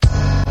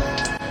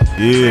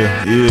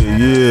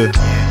Yeah.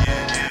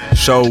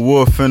 Show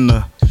Wolf in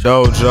the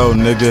dojo,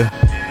 nigga.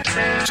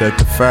 Check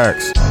the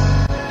facts.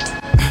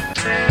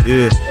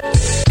 Yeah.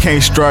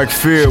 Can't strike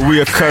fear, we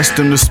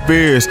accustomed to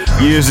spears.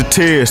 Years of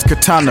tears,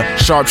 katana,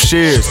 sharp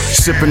shears.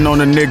 Sipping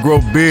on a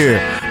Negro beer.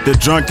 The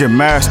drunken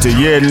master,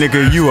 yeah,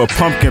 nigga, you a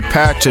pumpkin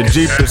patcher.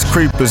 Jeepers,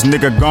 creepers,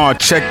 nigga, gone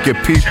check your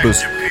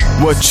peepers.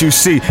 What you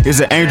see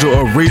is an angel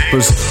of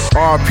reapers.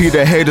 RP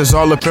the haters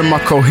all up in my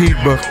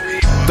cohiba.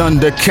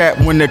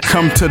 Thundercat when it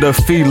come to the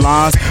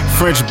felines.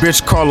 French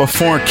bitch call a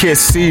foreign kid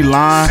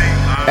C-line.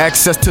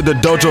 Access to the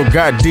dojo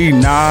got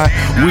denied.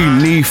 We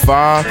need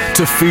 5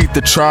 to feed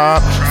the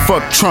tribe.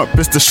 Fuck Trump,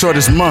 it's the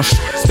shortest month.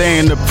 They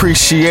ain't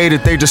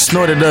appreciated, they just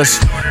snorted us.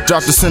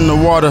 Dropped us in the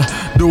water.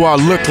 Do I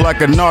look like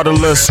a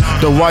Nautilus?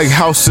 The White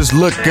House is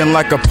looking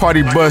like a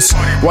party bus.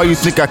 Why you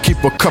think I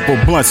keep a couple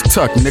blunts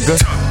tucked, nigga?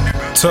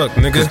 Tuck,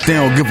 nigga. Cause they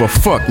don't give a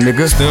fuck,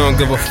 nigga. They don't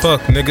give a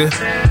fuck, nigga.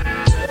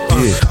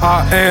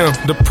 I am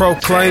the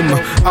proclaimer.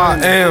 I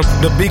am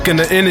the beacon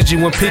of energy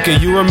when peaking.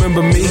 You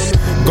remember me?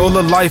 Goal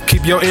of life,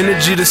 keep your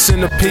energy the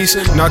centerpiece.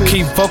 Now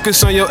keep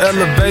focus on your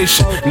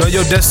elevation. Know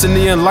your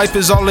destiny in life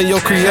is all in your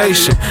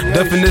creation.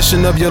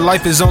 Definition of your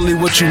life is only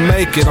what you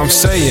make it. I'm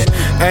saying,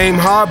 aim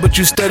hard but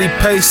you steady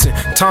pacing.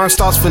 Time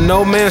stops for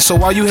no man, so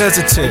why you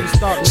hesitant?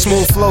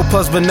 Smooth flow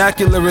plus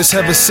vernacular is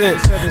heaven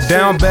sent.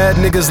 Down bad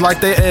niggas like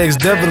they eggs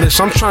devilish.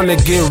 I'm trying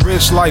to get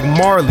rich like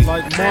Marley,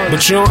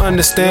 but you don't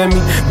understand me.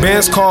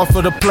 Bands call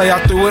for the play,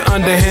 I threw it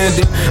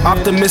underhanded.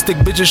 Optimistic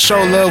bitches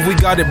show love, we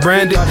got it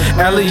branded.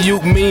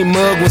 Alley-oop mean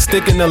mug when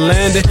sticking the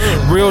landing.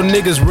 Real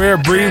niggas rare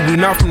breed, we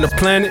not from the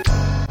planet.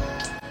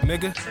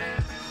 Nigga.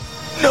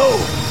 No,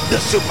 the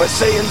Super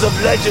Saiyans of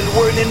legend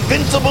were an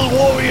invincible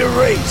warrior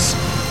race.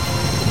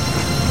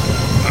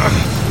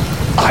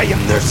 I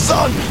am their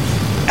son,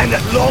 and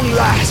at long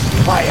last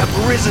I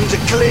have risen to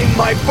claim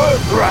my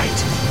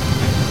birthright.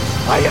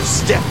 I have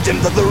stepped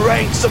into the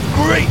ranks of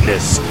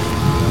greatness.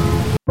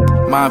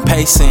 Mind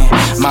pacing,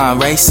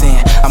 mind racing.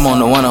 I'm on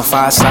the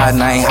 105 side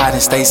and I ain't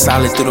hiding, stay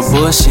solid through the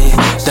bullshit.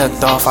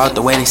 Ducked off out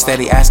the way, they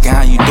steady asking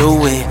how you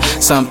do it.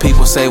 Some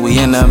people say we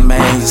in a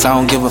maze, I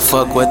don't give a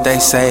fuck what they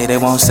say. They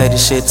won't say the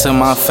shit to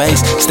my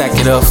face. Stack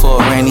it up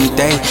for a rainy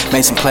day,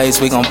 make some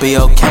plays, we gon' be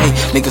okay.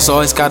 Niggas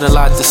always got a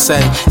lot to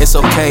say, it's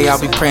okay, I'll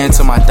be praying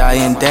till my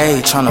dying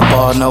day. Tryna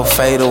ball, no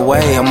fade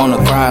away, I'm on the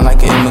grind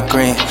like an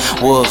immigrant.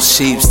 Wolves,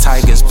 sheeps,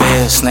 tigers,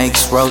 bears,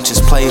 snakes, roaches,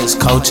 players,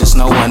 coaches,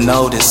 no one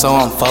noticed, so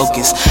I'm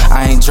focused.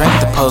 I ain't drank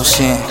the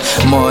potion,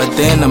 more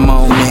than a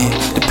moment.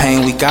 The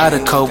pain we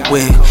gotta cope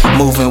with,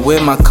 moving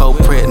with my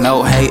culprit,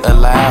 no hate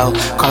allowed.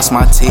 Cross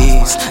my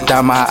T's,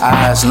 dot my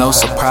I's, no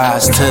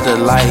surprise. To the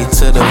light,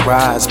 to the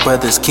rise,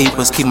 brothers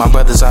keepers, keep my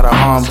brothers out of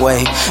harm's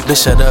way.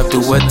 Bitch, shut up,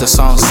 do what the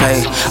song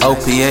say.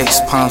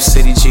 OPX, Palm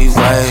City,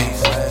 G-Way.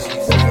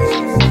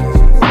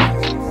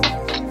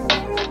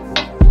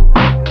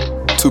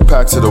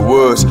 Tupac to the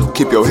woods,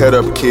 keep your head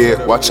up, kid.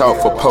 Watch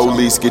out for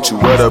police, get you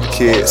wet up,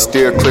 kid.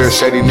 Steer clear,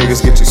 shady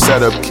niggas, get you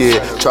set up,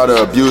 kid. Try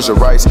to abuse your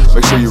rights,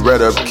 make sure you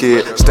read up,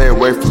 kid. Stay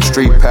away from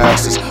street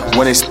pastors.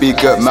 When they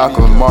speak up,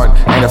 Malcolm and Martin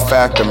ain't a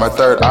factor. My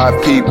third eye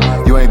peep,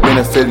 you ain't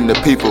benefiting the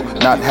people.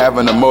 Not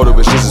having a motive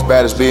is just as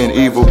bad as being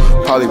evil.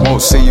 Probably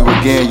won't see you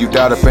again, you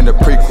died up in the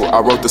prequel. I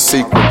wrote the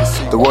sequel.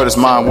 The word is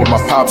mine, what my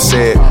pop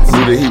said.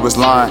 Knew that he was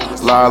lying.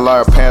 Liar,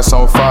 liar, pants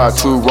on fire.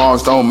 Two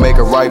wrongs don't make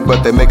a right,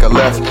 but they make a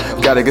left.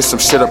 Gotta get some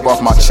shit up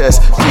off my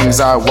chest. King's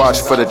eye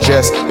watch for the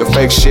jest. Your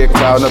fake shit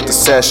clouding up the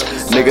sesh.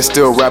 Niggas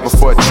still rapping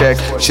for a check.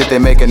 Shit they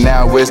making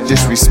now is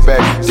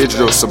disrespect.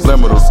 Digital,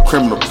 subliminal,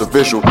 criminal, the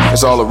visual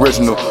is all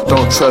original.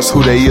 Don't trust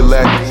who they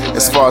elect.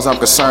 As far as I'm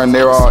concerned,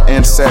 they're all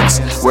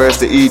insects. Where's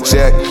the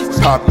eject?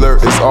 Popular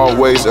is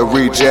always a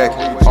reject.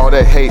 All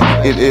that hate,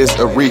 it is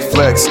a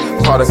reflex.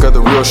 Product of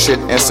the real shit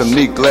and some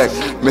neglect.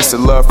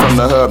 Mr. Love from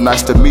the hub,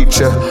 nice to meet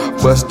ya.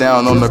 Bust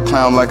down on the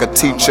clown like a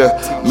teacher.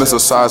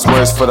 Missile-sized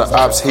words for the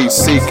ops heat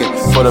seeking.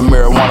 For the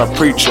marijuana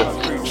preacher.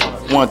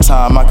 One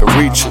time I could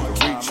reach you.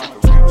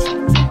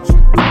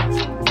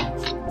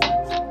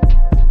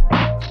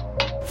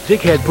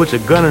 Dickhead puts a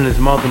gun in his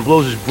mouth and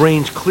blows his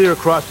brains clear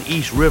across the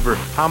East River.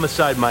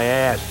 Homicide my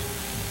ass.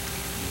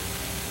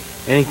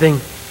 Anything?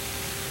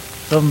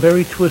 Some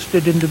very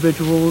twisted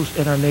individuals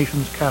in our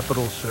nation's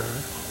capital, sir.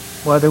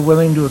 Why they're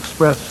willing to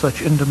express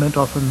such intimate,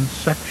 often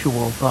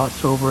sexual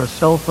thoughts over a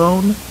cell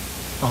phone,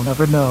 I'll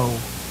never know.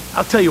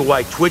 I'll tell you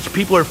why, Twitch.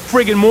 People are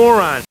friggin'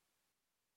 morons.